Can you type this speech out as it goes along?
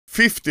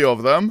50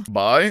 of them.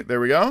 Buy. There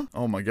we go.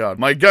 Oh my god.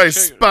 My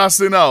guy's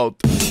spazzing out.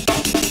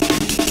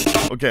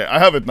 Okay, I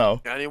have it now.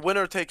 And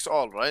winner takes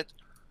all, right?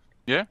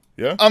 Yeah?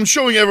 Yeah? I'm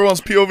showing everyone's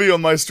POV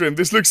on my stream.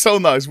 This looks so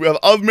nice. We have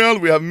Admiral,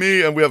 we have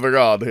me, and we have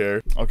Rad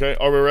here. Okay,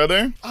 are we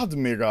ready?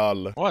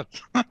 Admiral. What?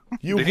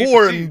 You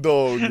horn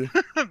dog.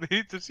 They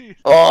need to see.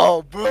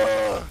 Oh,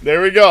 bro.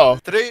 There we go.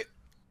 3,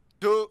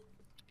 2,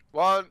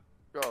 1,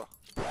 go.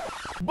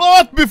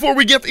 But before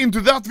we get into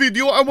that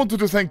video, I wanted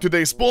to thank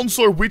today's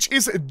sponsor, which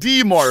is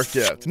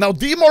D-Market. Now,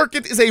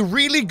 D-Market is a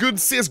really good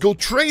CSGO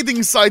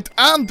trading site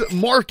and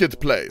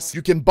marketplace.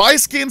 You can buy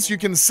skins, you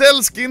can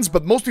sell skins,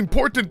 but most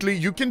importantly,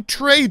 you can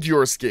trade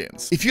your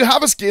skins. If you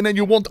have a skin and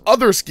you want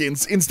other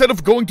skins, instead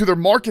of going to their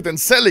market and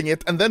selling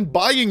it and then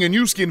buying a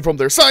new skin from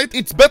their site,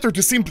 it's better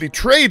to simply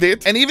trade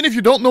it. And even if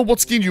you don't know what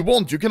skin you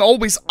want, you can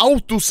always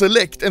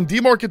auto-select, and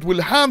D-Market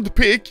will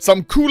hand-pick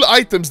some cool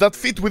items that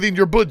fit within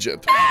your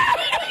budget.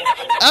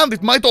 And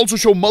it might also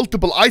show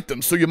multiple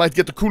items, so you might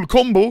get a cool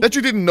combo that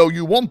you didn't know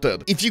you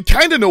wanted. If you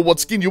kinda know what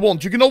skin you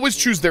want, you can always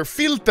choose their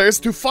filters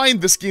to find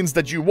the skins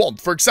that you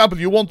want. For example,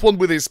 you want one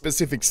with a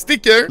specific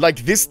sticker,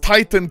 like this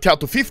Titan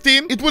Kato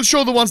 15, it will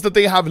show the ones that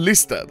they have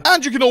listed.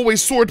 And you can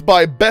always sort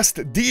by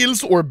best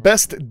deals or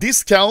best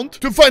discount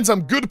to find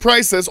some good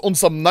prices on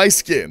some nice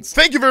skins.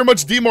 Thank you very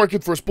much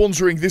D-Market for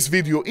sponsoring this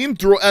video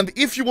intro, and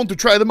if you want to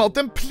try them out,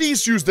 then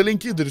please use the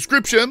link in the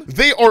description.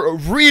 They are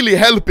really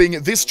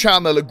helping this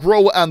channel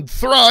grow and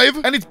thrive.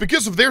 And it's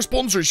because of their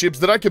sponsorships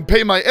that I can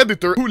pay my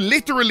editor, who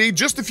literally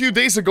just a few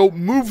days ago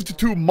moved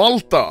to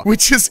Malta,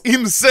 which is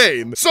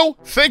insane. So,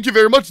 thank you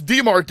very much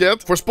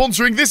D-Market for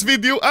sponsoring this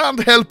video and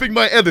helping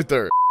my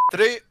editor.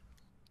 3,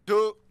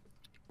 2,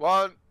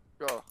 1,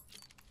 go.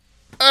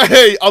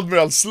 Hey,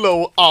 Admiral,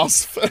 slow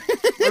asp.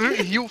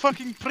 You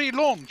fucking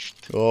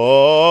pre-launched.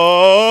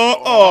 Oh,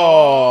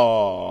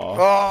 oh,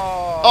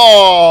 Oh.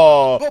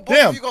 oh, Both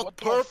damn. of you got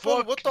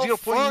purple. What the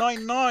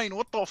 0.99. fuck?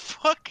 What the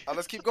fuck?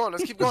 Let's keep going.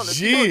 Let's keep going. Let's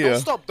keep going. Yeah. Don't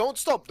stop. Don't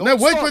stop. Don't No,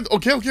 wait, stop. wait.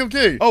 Okay, okay,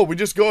 okay. Oh, we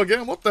just go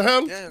again? What the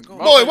hell? Yeah, go.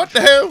 Boy, what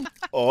the hell?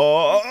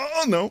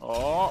 Oh, no.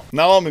 Oh.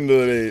 Now I'm in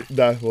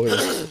that way.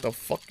 The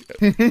fuck?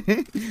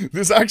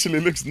 This actually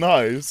looks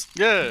nice.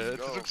 Yeah, it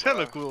Go, looks bro.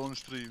 hella cool on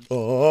stream.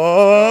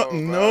 Oh, Oh,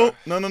 no,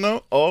 no, no,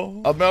 no.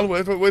 Oh, Admiral,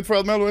 wait for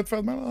Admiral, wait for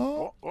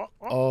Admiral. Oh.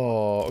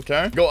 Oh,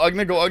 okay. Go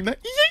Agne, go Agne.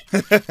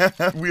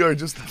 We are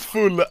just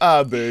full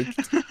addict.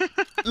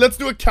 Let's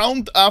do a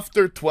count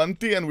after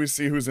 20 and we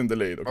see who's in the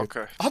lead.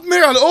 Okay.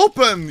 Admiral,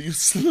 open! You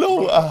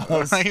slow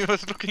ass. I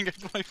was looking at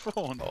my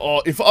phone.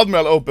 Oh, if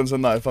Admiral opens a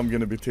knife, I'm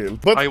gonna be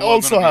tilled. But I was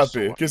also gonna be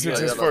happy, so- because it's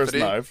Yeah, his yeah, first 3.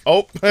 knife.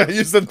 Oh,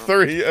 you said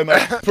 3 and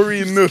I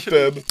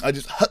pre-nutted. I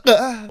just...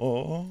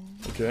 Oh,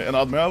 okay, and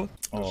Admiral?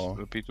 Oh.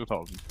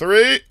 P2000.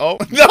 3. Oh,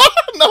 no,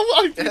 no,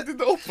 I did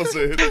the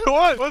opposite.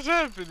 What? What's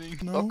happening?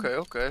 No. Okay,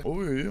 okay.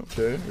 Oi,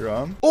 okay,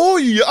 run.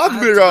 Oi,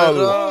 Admiral!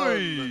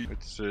 Admiral.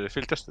 It's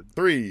field tested.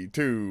 3,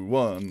 2,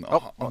 1.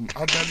 Oh,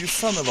 Admiral, you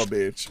son of a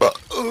bitch.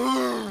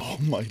 Oh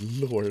my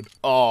lord.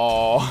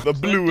 Oh, the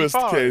bluest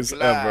 25 case ever.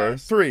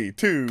 glass. 3,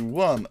 2,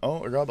 1.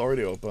 Oh, I got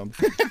already opened.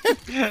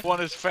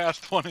 One is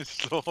fast, one is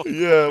slow.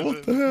 Yeah,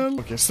 what the hell?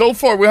 Okay, so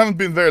far we haven't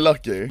been very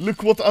lucky.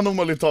 Look what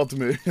Anomaly taught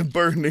me.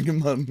 Burning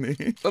money.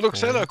 That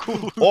looks hella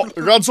cool. Oh,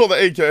 Rad saw the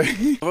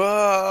AK.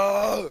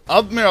 Whoa.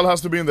 Admiral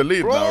has to be in the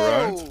lead Bro.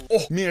 now, right?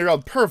 Oh, me and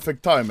Rad,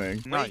 perfect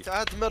timing. Nice. Wait,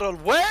 Admiral,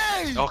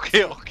 wait!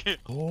 Okay, okay.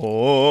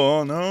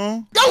 Oh,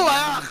 no.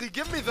 Yalla, akhi,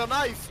 give me the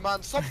knife,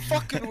 man. Stop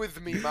fucking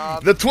with me, man.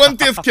 The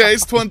 20th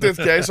case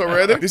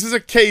already. This is a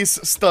case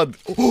stud.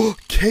 Oh,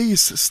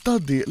 case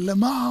study.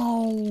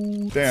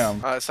 Lemau.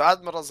 Damn. So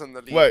Admiral's in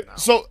the lead Wait, now.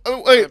 so,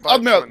 Let wait, me buy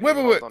Admiral, 20.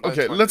 wait. Hold on,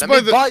 Okay, 20. let's Let buy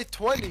me the... buy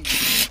 20.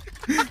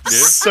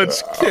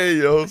 Such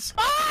chaos.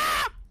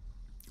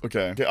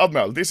 Okay,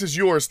 Admiral, this is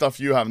your stuff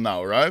you have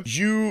now, right?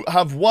 You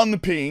have 1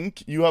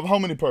 pink, you have how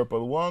many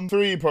purple? 1,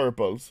 3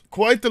 purples.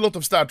 Quite a lot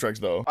of stat tracks,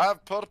 though. I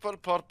have purple,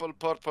 5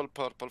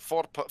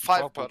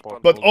 purple.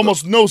 But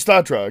almost no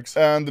stat tracks.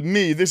 And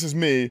me, this is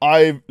me.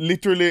 I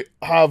literally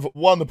have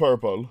 1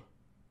 purple.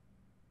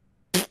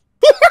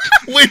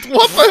 Wait,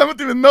 what? I haven't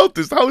even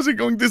noticed. How is it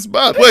going this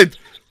bad? Wait!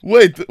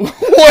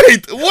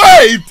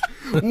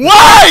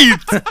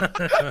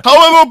 How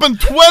I've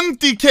opened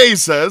 20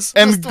 cases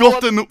and Just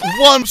gotten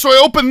 1. So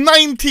I opened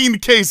 19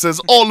 cases,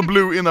 all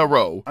blue in a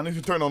row. I need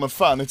to turn on a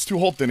fan. It's too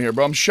hot in here,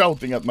 but I'm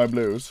shouting at my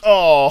blues.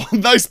 Oh,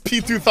 nice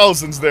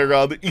P2000s there,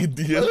 Rad,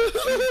 idiot.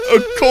 A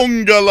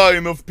conga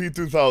line of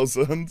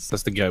P2000s.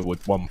 That's the guy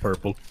with 1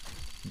 purple.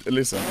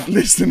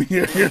 Listen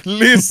here. Wait.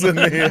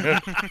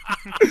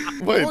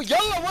 Oh,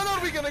 yalla, when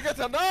are we gonna get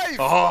a knife?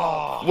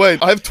 Oh.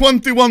 Wait, I have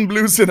 21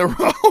 blues in a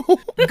row.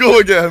 Go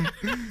again.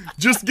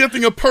 Just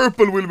getting a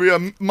purple will be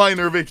a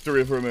minor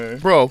victory for me.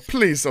 Bro,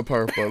 please a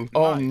purple.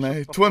 Oh,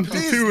 no. 22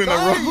 Please, in a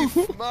row.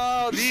 knife,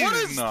 man. Please, What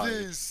is knife.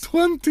 this?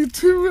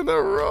 22 in a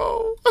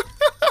row.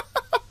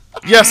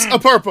 Yes, a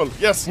purple.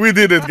 Yes, we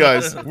did it,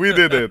 guys. We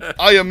did it.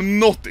 I am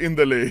not in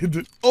the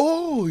lead.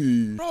 Oh.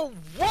 Bro,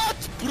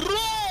 what, bro?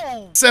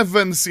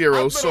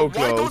 7-0, so Why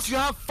don't close. you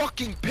have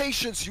fucking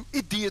patience, you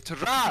idiot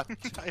rat?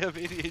 I have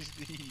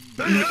ADHD.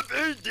 I have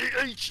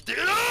ADHD.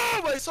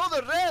 Oh, I saw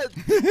the red.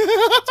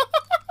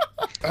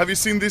 Have you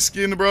seen this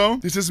skin, bro?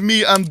 This is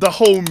me and the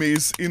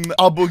homies in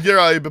Abu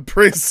Ghraib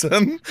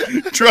prison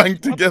trying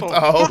to get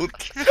out.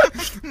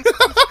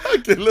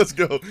 Okay, let's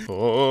go.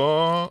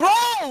 Oh.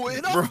 Bro,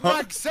 enough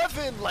Mag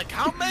 7. Like,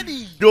 how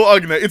many? Go,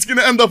 Agne. It's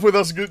gonna end up with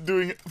us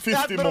doing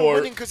 50 more.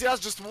 winning because he has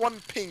just one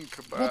pink,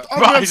 bro. What?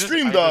 Admiral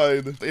stream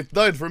died. It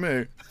died for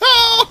me.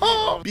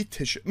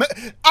 Bitch.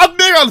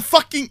 Admiral,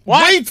 fucking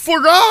wait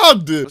for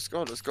Rad! Let's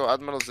go.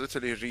 Admiral's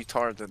literally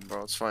retarded,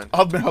 bro. It's fine.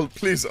 Admiral,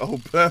 please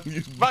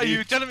open. But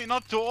you tell me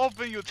not to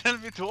open, you tell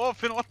me to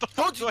open, what the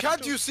fuck?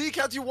 Can't you see?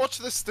 Can't you watch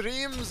the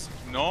streams?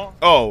 No.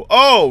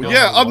 Oh,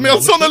 yeah,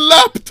 Admiral's on a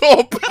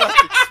laptop!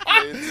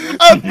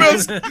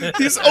 Admiral's,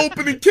 he's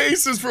opening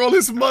cases for all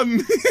his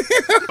money.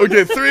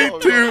 Okay, 3,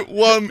 2,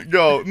 1,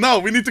 go. Now,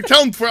 we need to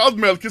count for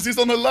Admiral, because he's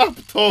on a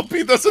laptop.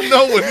 He doesn't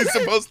know when he's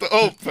supposed to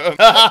open.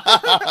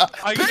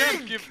 I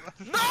can't give...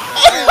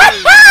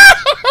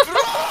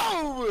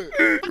 Bro!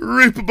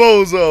 Rip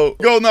Bozo.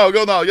 Go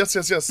now.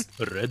 Yes.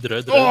 Red.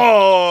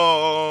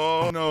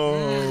 Oh,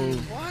 no.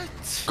 What?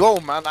 Go,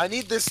 man. I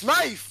need this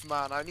knife,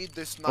 man. I need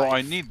this knife. Bro,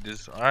 I need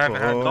this. I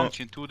haven't had lunch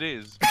in 2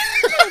 days.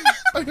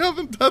 I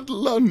haven't had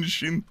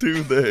lunch in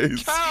 2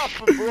 days. Cap,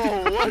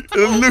 bro. What?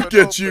 Look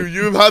at you.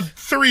 You've had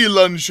 3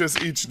 lunches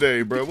each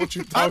day, bro. What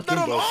you talking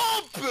Admiral,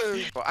 about?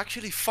 open! Bro,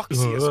 actually, fuck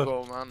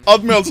CSGO, man.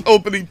 Admiral's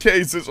opening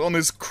cases on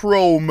his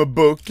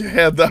Chromebook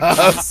head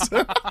ass.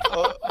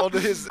 On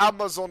his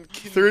Amazon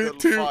Kindle 3,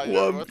 2, fire,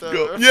 1, whatever.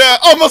 go. Yeah,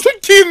 Amazon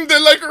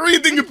Kindle, like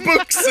reading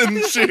books and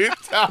shit.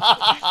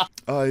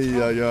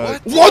 Ay.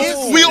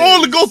 What? We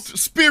all got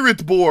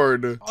spirit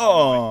board.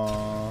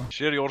 Aww.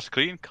 Share your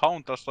screen,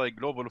 count as like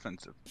global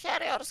offensive.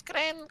 Share your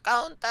screen,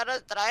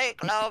 Counter-Strike,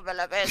 Global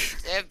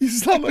Offensive. You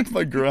sound like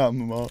my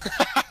grandma.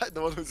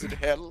 The one who's in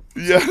hell.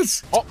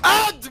 Yes. Oh,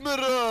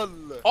 Admiral!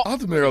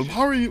 Admiral,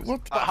 how are you?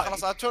 What?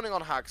 I'm turning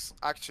on hacks.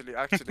 Actually.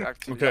 Okay,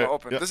 Yeah,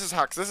 open. yeah. This is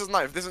hacks. This is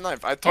knife.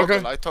 I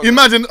Okay. toggle.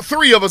 Imagine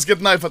 3 of us get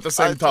knife at the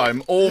same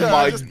time. Oh Yeah,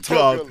 my just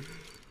god. toggle.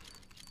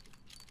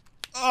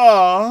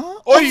 Admiral!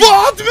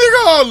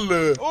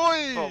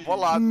 Oi! Bro,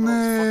 voila,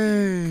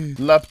 Admiral's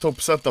fucking...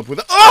 Laptop setup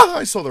with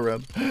I saw the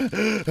red.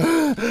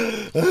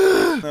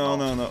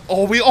 No.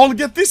 Oh, we all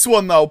get this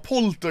one now.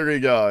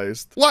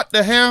 Poltergeist. What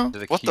the hell?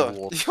 What the?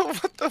 Yo,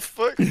 what the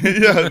fuck?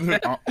 Yeah.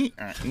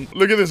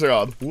 Look at this,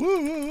 Rad.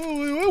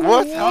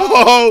 What?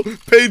 Whoa.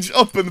 Page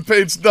up and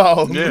page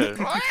down. Yeah.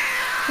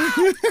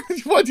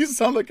 Why do you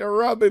sound like a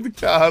rabid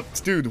cat?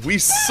 Dude, we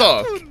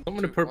suck. How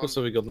many purples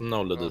have we got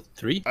now, Lidl?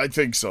 3? I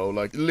think so.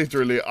 Like,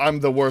 literally, I'm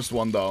the worst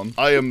one down.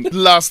 I am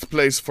last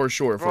place for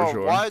sure,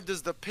 Bro, why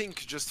does the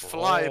pink just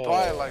fly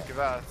by like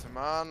that,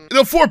 man?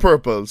 No, 4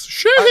 purples.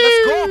 Shit.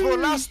 Let's go, bro.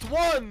 Last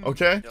one.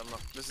 Okay. Yeah, no.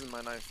 This is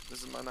my knife.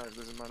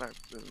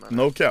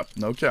 No cap.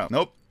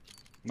 Nope.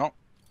 No.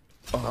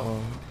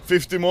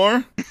 50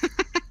 more?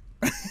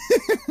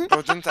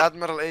 Bro, didn't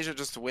Admiral Asia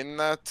just win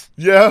that?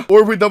 Yeah.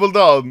 Or we double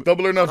down.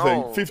 Double or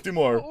nothing. No. 50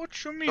 more.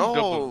 What you mean No.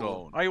 double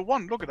down? I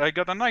won. Look, I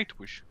got a night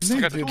wish. I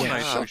got 2 Maybe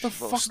night Shut wish. the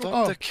Bro, fuck stop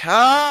up. the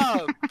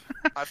cap.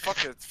 I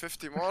fuck it.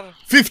 50 more.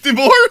 50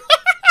 more?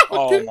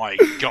 Oh my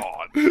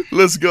god.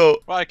 Let's go.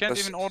 Well, I can't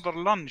even order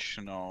lunch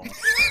now.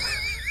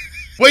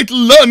 Wait,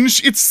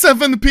 lunch? It's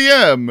 7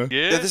 p.m.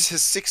 Yeah, Yeah? this is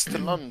his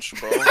 6th lunch,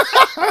 bro.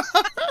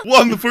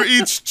 1 for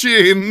each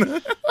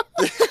chin.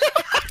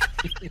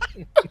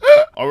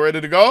 Are we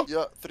ready to go?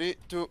 Yeah, 3,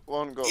 2,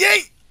 1, go.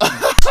 Yay!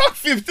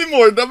 50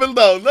 more, double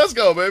down. Let's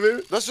go,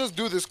 baby. Let's just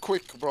do this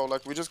quick, bro.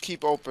 Like, we just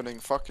keep opening.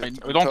 Fuck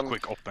it. We don't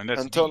quick open,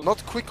 that's deep.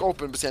 Not quick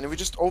open, but we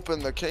just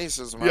open the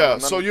cases, man. Yeah,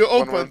 and then so you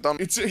when we're open. done-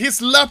 It's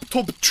his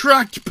laptop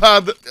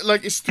trackpad,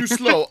 like, it's too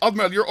slow.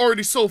 Admiral, you're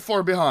already so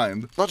far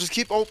behind. No, just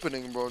keep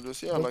opening, bro.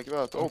 Just, yeah, like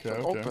that. Open,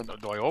 okay. open.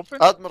 Do I open?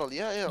 Admiral,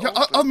 yeah, Yeah,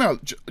 open. Admiral,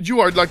 you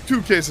are like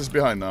 2 cases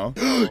behind now.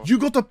 You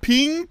got a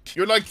pink?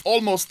 You're like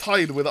almost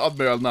tied with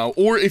Admiral now.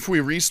 Or if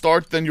we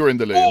restart, then you're in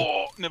the lead.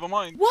 Oh, never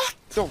mind. What?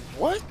 The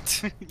what?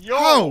 Yo!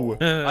 How?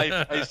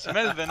 I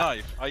smell the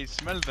knife. I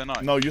smell the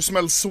knife. No, you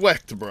smell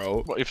sweat,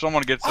 bro. If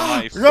someone gets a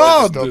knife.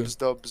 Rod! Dubs.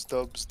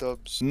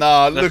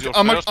 Nah, That's look, your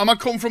I'm first- gonna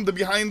come from the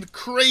behind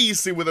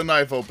crazy with a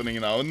knife opening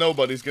now.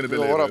 Nobody's gonna Yo,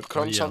 believe what it. up,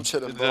 Crunch? Yeah. I'm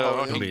chilling, The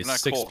bro. It'll be black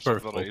 6 horse of the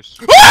purple. race.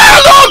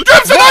 Ah, no!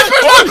 There's a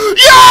sniper one!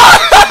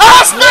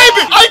 Yes,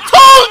 baby! I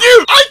told you!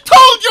 I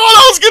told you all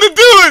I was gonna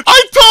do it! I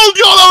told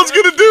you all I was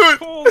gonna do it!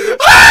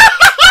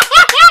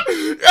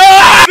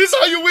 Ah, this is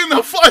how you win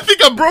a I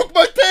think I broke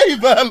my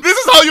table! This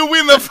is how you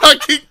win a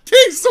fucking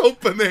case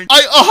opening!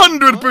 I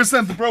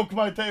 100% broke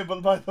my table,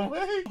 by the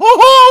way.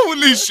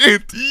 Holy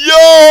shit!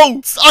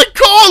 Yo! I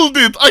called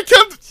it! I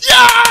can't...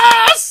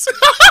 Yes!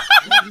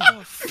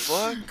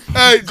 Fuck.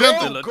 Hey, Go,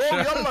 gentle. go,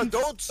 yalla,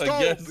 don't stop.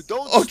 guess.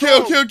 Don't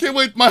Okay, stop.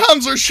 wait, my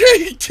hands are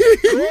shaking!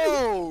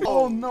 Go.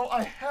 Oh no,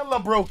 I hella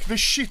broke the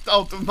shit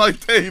out of my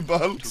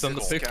table. It's on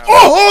the pick.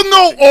 Oh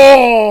no! You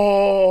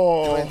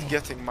Oh! ain't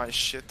getting my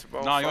shit,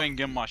 bro. Nah, you Fuck. ain't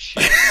getting my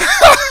shit.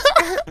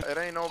 It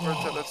ain't over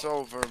till it's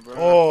over, bro.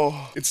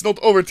 Oh, it's not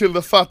over till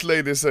the fat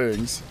lady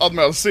sings.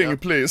 Admiral, sing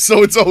please,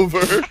 so it's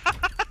over.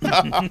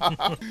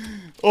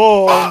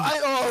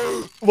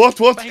 Oh, what?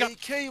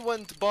 AK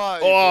went by,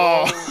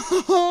 Oh.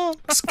 bro.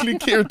 Just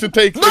click here to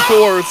take the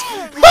course.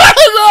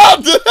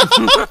 God!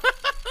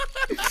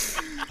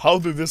 How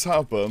did this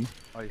happen?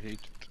 I hate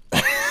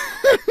it.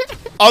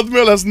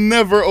 Admiral has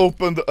never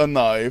opened a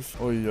knife.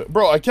 Oh yeah.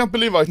 Bro, I can't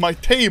believe my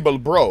table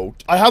broke.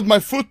 I had my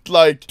foot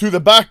like to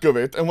the back of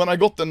it, and when I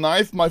got the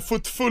knife, my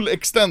foot full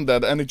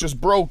extended and it just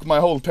broke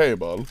my whole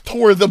table.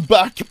 Tore the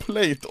back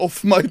plate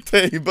off my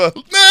table.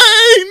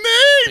 Nay!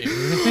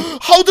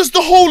 How does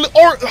the whole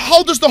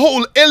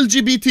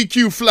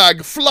LGBTQ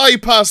flag fly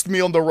past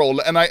me on the roll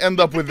and I end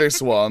up with this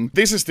one?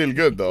 This is still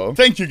good though.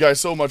 Thank you guys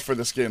so much for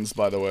the skins,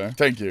 by the way.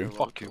 Thank you.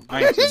 Fuck you. I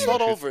ain't It's getting not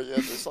your shit. over yet.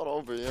 It's not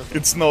over yet.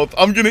 It's not.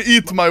 I'm gonna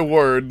eat my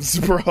words,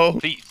 bro.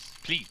 Please,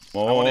 please. I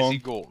Oh. wanna see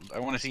gold. I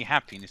wanna see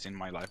happiness in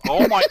my life.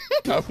 Oh my.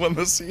 I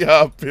wanna see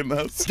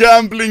happiness.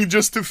 Gambling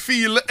just to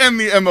feel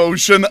any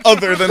emotion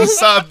other than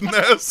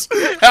sadness.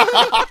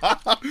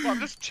 Man,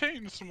 this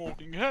chain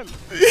smoking hell.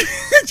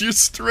 You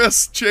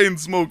stress chain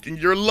smoking.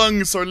 Your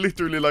lungs are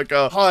literally like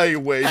a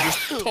highway,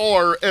 just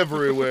tar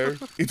everywhere.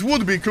 It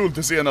would be cool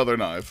to see another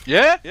knife.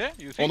 Yeah? Yeah?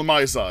 You think? On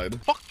my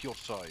side. Fuck your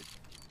side.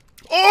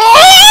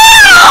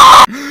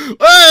 Oh!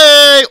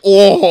 Hey!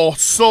 Oh,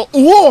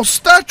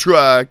 stat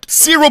track!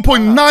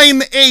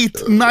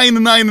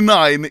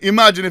 0.98999.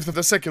 Imagine if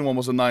the second one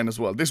was a 9 as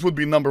well. This would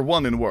be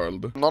 #1 in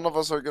world. None of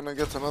us are gonna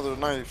get another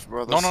knife,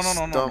 bro. No, That's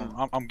no.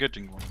 dumb. I'm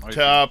getting one.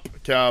 Cap.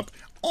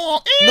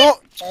 Oh, No!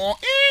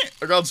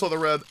 I got saw the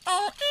red.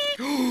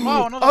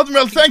 Wow, another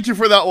Admiral, thank you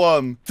for that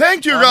one.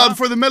 Thank you, Rad, Uh-huh.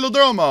 for the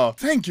melodrama.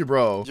 Thank you,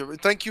 bro.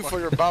 Thank you for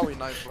your Bowie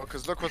knife, bro,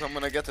 because look what I'm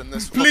gonna get in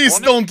this one. Please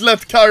don't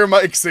let karma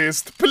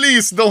exist.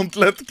 Please don't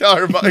let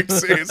karma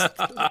exist.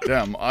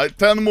 Damn,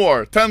 10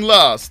 more. 10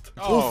 last.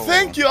 Oh,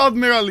 thank you,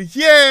 Admiral.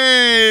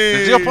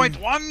 Yay!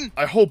 0.1?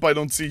 I hope I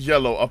don't see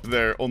yellow up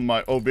there on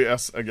my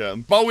OBS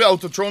again. Bowie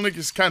Autotronic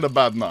is kind of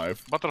bad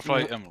knife.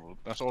 Butterfly emerald.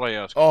 That's all I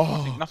ask.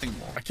 Oh. Nothing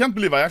more. I can't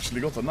believe I actually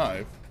got a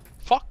knife.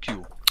 Fuck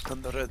you.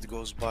 And the red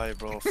goes by,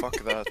 bro. Fuck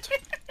that.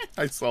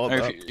 I saw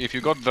that. If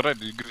you got the red,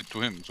 you give it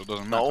to him, so it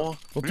doesn't matter. No.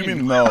 What do you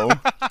mean, no?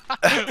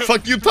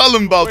 Fuck you, tell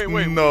him about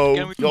Wait, no.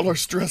 can we- Y'all are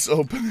stress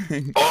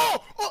opening.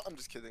 Oh, I'm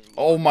just kidding.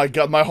 Oh my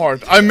god, my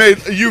heart.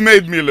 You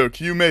made me look.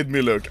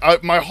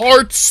 My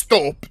heart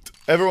stopped.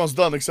 Everyone's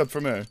done except for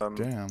me.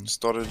 Damn.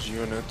 Storage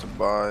unit to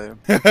buy.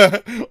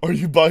 Are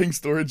you buying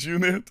storage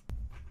unit?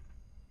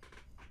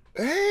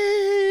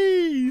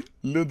 Hey!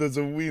 Ludas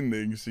are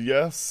winning.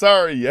 Yes,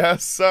 sir.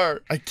 Yes,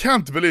 sir. I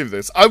can't believe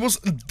this. I was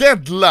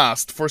dead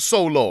last for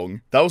so long.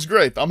 That was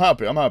great. I'm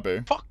happy.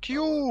 Fuck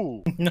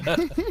you!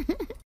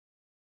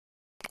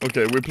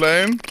 Okay, we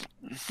playing?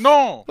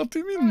 No! What do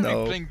you I mean ain't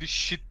no? playing this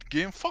shit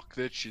game. Fuck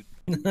that shit.